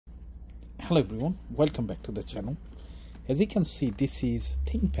Hello everyone, welcome back to the channel. As you can see, this is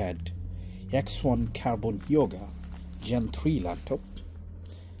ThinkPad X1 Carbon Gen 3 laptop,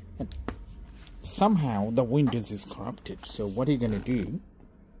 and somehow the Windows is corrupted. So what you're gonna do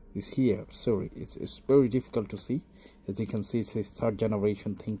is here, sorry, it's very difficult to see. As you can see, it says 3rd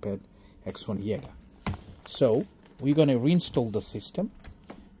generation ThinkPad X1 Yoga. So we're gonna reinstall the system.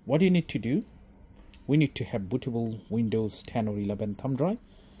 What you need to do, we need to have bootable Windows 10 or 11 thumb drive.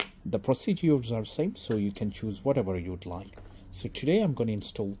 The procedures are same, so you can choose whatever you'd like. So today I'm going to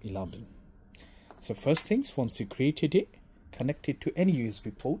install 11. So first things, once you created it, connect it to any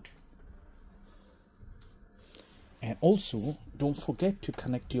USB port. And also, don't forget to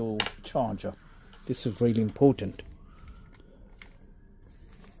connect your charger. This is really important.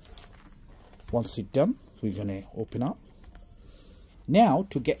 Once it's done, we're going to open up. Now,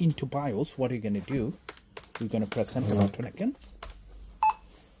 to get into BIOS, what are you going to do? We're going to press enter button again.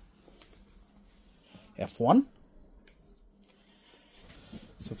 F1.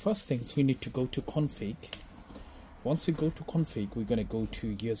 So first things, we need to go to config. Once you go to config, we're going to go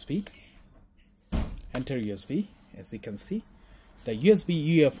to USB. Enter USB. As you can see, the USB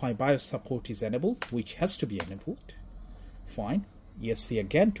UEFI BIOS support is enabled, which has to be enabled. Fine. ESC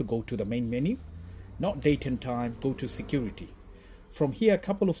again to go to the main menu. Not date and time, go to security. From here, a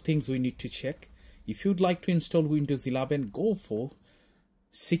couple of things we need to check. If you'd like to install Windows 11, go for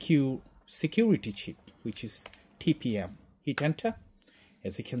security chip, which is TPM. Hit enter.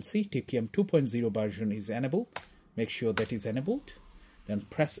 As you can see, TPM 2.0 version is enabled. Make sure that is enabled. Then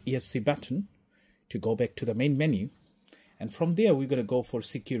press ESC button to go back to the main menu. And from there, we're going to go for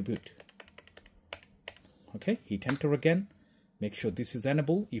secure boot. Okay, hit enter again. Make sure this is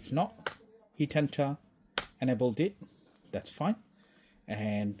enabled. If not, hit enter, enabled it. That's fine.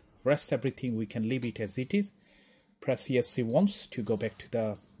 And rest everything, we can leave it as it is. Press ESC once to go back to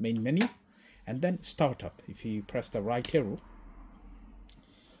the main menu. And then startup. If you press the right arrow,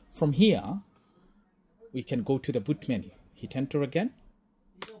 from here we can go to the boot menu. Hit enter again.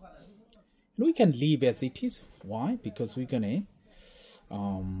 And we can leave as it is. Why? Because we're gonna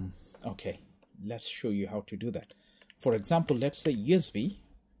okay, let's show you how to do that. For example, let's say USB,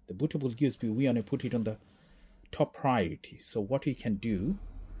 the bootable USB, we want to put it on the top priority. So what we can do,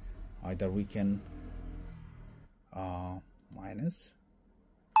 either we can minus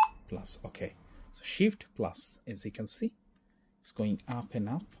plus. Okay, so shift plus, as you can see, it's going up and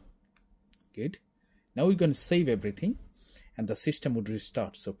up. Good. Now we're going to save everything and the system would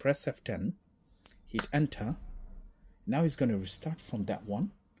restart. So press F10, hit enter. Now it's going to restart from that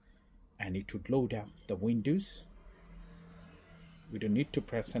one and it would load up the Windows. We don't need to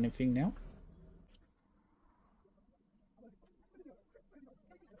press anything now.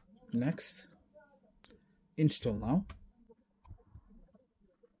 Next, install now.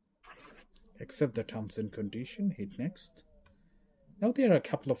 Accept the terms and condition, hit next. Now there are a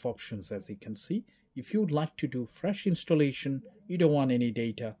couple of options, as you can see. If you would like to do fresh installation, you don't want any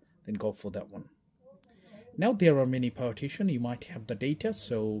data, then go for that one. Now there are many partitions, you might have the data,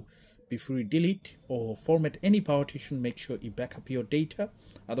 so before you delete or format any partition, make sure you back up your data,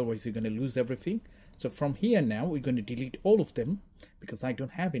 otherwise you're going to lose everything. So from here now, we're going to delete all of them because I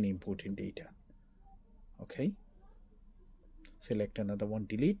don't have any important data. Okay. Select another one,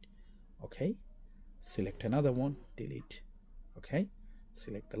 delete. Okay, select another one, delete. Okay,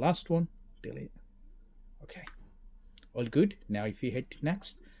 select the last one, delete. Okay, all good. Now if you hit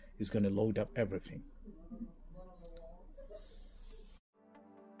next, it's going to load up everything.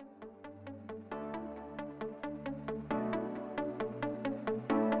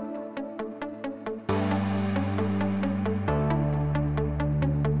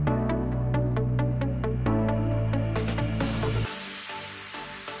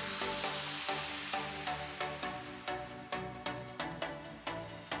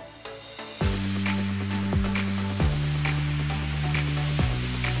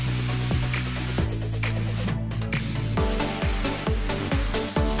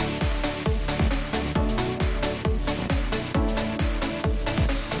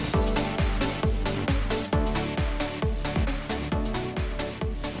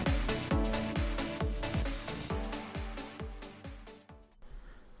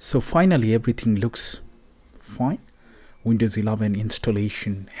 So finally everything looks fine. Windows 11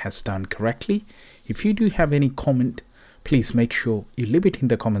 installation has done correctly. If you do have any comment, please make sure you leave it in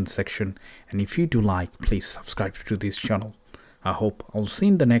the comment section. And if you do like, please subscribe to this channel. I hope I'll see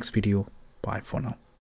you in the next video. Bye for now.